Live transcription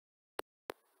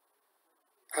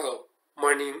Hello,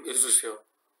 my name is Lucio,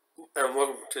 and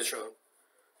welcome to the show.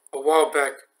 A while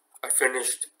back, I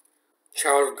finished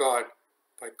Child of God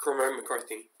by Cormac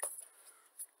McCarthy.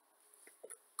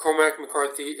 Cormac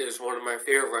McCarthy is one of my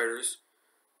favorite writers.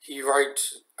 He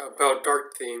writes about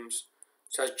dark themes,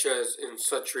 such as in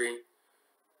Suttree,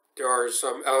 there are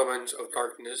some elements of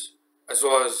darkness, as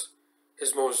well as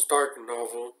his most dark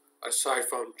novel, aside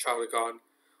from Child of God,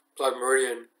 Blood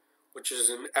Meridian, which is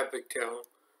an epic tale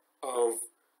of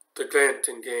the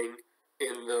Glanton gang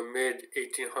in the mid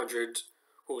 1800s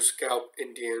who scalped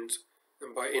Indians,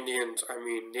 and by Indians I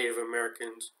mean Native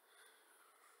Americans.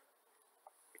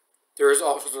 There is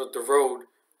also The Road,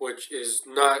 which is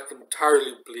not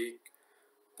entirely bleak,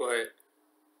 but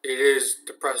it is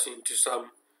depressing to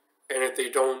some, and if they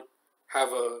don't have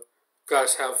a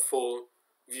glass half full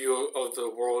view of the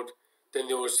world, then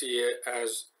they will see it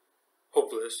as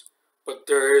hopeless. But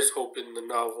there is hope in the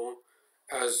novel,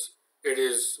 as it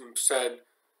is said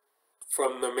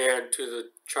from the man to the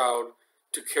child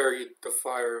to carry the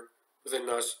fire within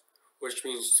us, which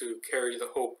means to carry the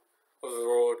hope of the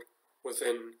world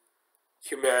within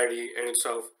humanity and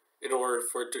itself in order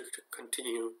for it to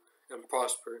continue and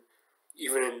prosper,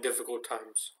 even in difficult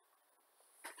times.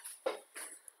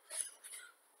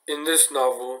 In this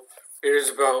novel, it is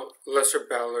about Lesser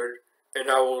Ballard,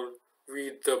 and I will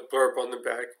read the blurb on the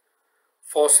back.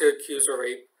 Falsely accused of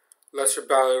rape, Lesser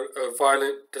Ballard, a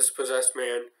violent, dispossessed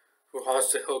man who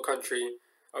haunts the hill country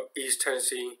of East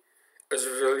Tennessee, is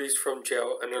released from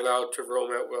jail and allowed to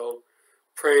roam at will,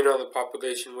 preying on the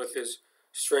population with his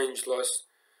strange lust.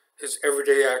 His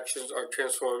everyday actions are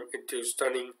transformed into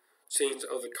stunning scenes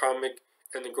of the comic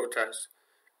and the grotesque,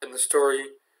 and the story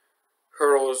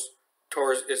hurtles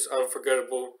towards its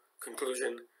unforgettable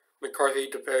conclusion. McCarthy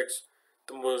depicts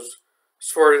the most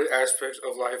sordid aspects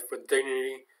of life with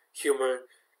dignity, humor,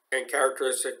 and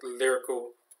characteristic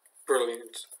lyrical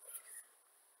brilliance.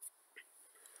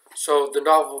 So the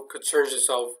novel concerns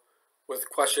itself with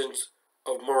questions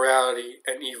of morality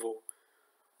and evil.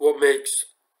 What makes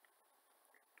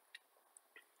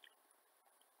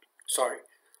sorry,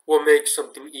 what makes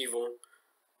something evil?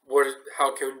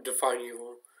 How can we define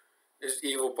evil? Is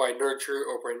evil by nurture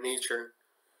or by nature?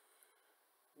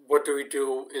 What do we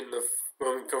do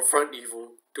when we confront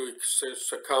evil? Do we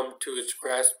succumb to its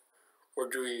grasp, or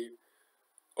do we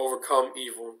overcome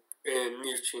evil in a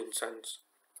Nietzschean sense?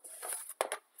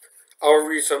 I'll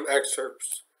read some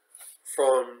excerpts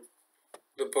from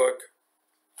the book,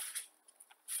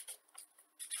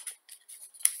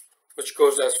 which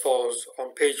goes as follows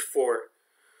on page 4.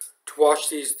 To watch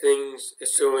these things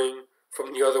issuing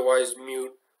from the otherwise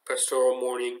mute pastoral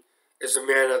morning is a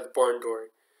man at the barn door.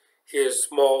 He is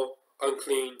small,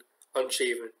 unclean,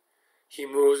 unshaven. He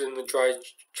moves in the dry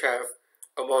chaff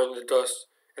among the dust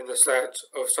and the slats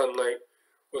of sunlight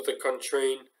with a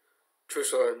constrained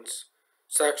truculence.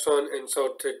 Saxon and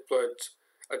Celtic bloods,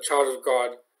 a child of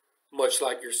God, much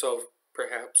like yourself,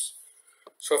 perhaps.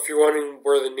 So if you're wondering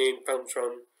where the name comes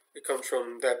from, it comes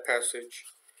from that passage.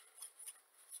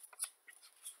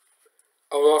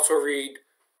 I will also read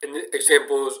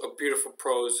examples of beautiful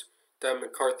prose that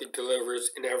McCarthy delivers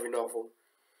in every novel.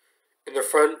 In the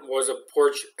front was a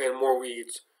porch and more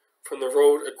weeds. From the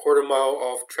road a quarter mile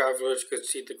off, travelers could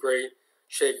see the gray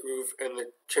shake roof and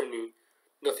the chimney.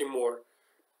 Nothing more.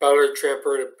 Ballard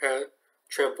trampled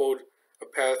a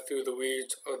path through the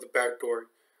weeds of the back door.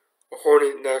 A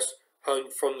hornet nest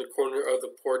hung from the corner of the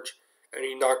porch, and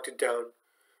he knocked it down.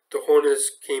 The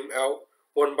hornets came out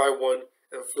one by one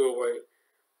and flew away.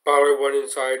 Ballard went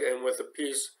inside and with a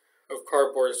piece of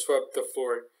cardboard swept the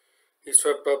floor. He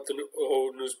swept up the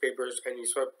old newspapers and he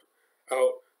swept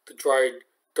out the dried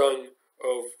dung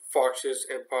of foxes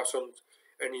and possums,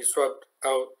 and he swept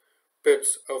out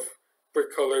bits of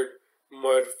brick-colored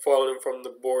mud fallen from the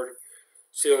board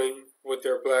ceiling with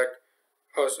their black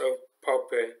husk of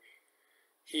pulpe.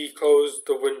 He closed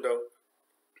the window.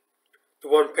 The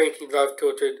one painting left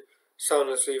tilted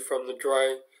soundlessly from the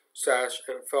dry sash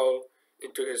and fell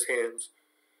into his hands.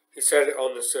 He set it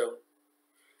on the sill.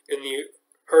 In the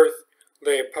hearth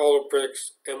lay a pile of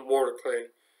bricks and mortar clay,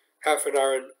 half an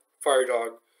iron fire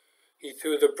dog. He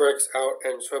threw the bricks out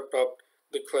and swept up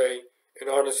the clay, and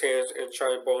on his hands and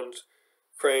shin bones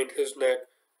craned his neck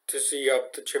to see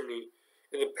up the chimney.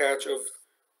 In the patch of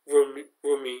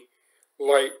roomy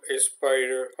light a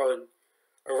spider hung,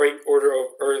 a rank order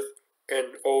of earth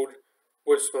and old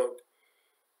wood smoke.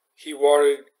 He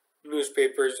watered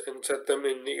newspapers and set them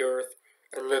in the earth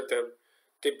and lit them.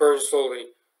 They burned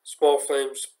slowly. Small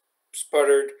flames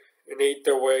sputtered and ate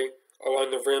their way along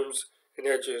the rims and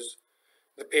edges.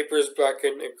 The papers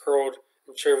blackened and curled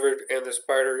and shivered, and the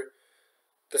spider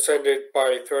descended by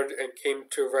a thread and came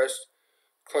to rest,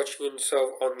 clutching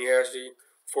himself on the ashy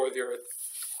for the earth.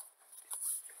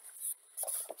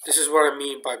 This is what I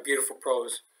mean by beautiful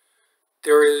prose.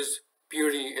 There is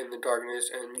beauty in the darkness,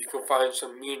 and you can find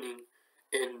some meaning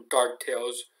in dark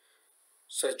tales,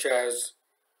 such as,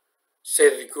 say,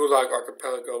 the Gulag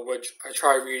Archipelago, which I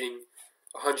tried reading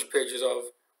 100 pages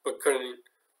of, but couldn't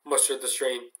muster the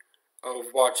strength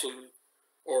of watching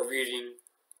or reading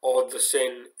all the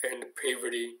sin and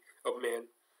depravity of man.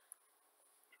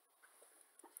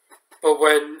 But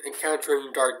when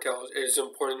encountering dark tales, it is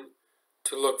important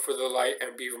to look for the light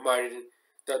and be reminded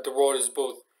that the world is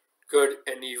both good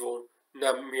and evil,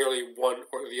 not merely one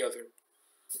or the other.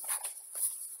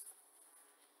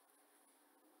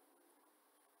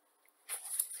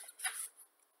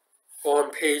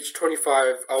 On page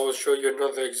 25, I will show you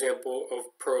another example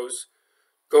of prose.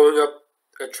 Going up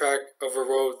a track of a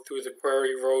road through the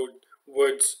quarry road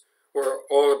woods, where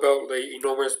all about lay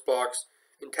enormous blocks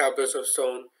and tablets of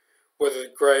stone,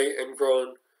 weathered gray and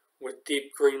grown with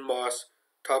deep green moss,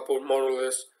 toppled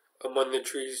monoliths among the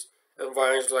trees and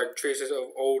vines like traces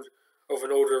of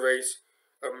an older race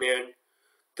of man.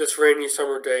 This rainy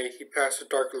summer day, he passed a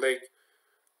dark lake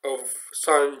of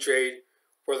silent jade,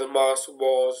 where the moss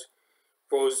walls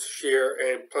rose sheer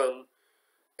and plumb,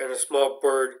 and a small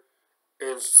bird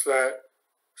and sat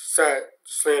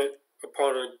slant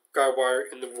upon a guy wire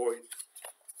in the void.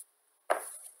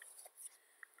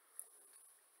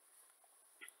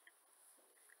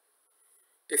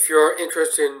 If you are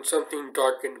interested in something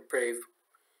dark and depraved,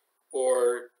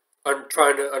 or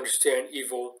trying to understand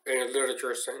evil in a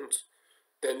literature sense,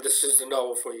 then this is the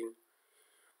novel for you.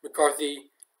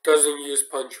 McCarthy doesn't use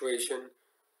punctuation,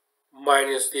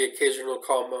 minus the occasional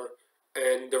comma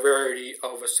and the rarity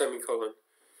of a semicolon.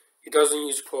 He doesn't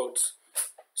use quotes.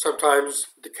 Sometimes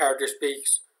the character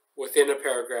speaks within a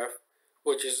paragraph,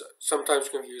 which is sometimes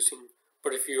confusing,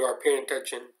 but if you are paying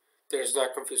attention, then it's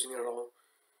not confusing at all.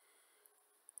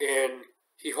 And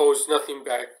he holds nothing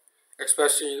back,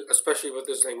 especially with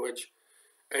his language,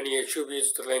 and he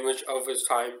attributes the language of his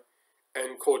time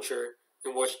and culture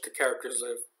in which the characters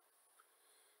live.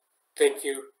 Thank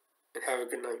you, and have a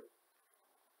good night.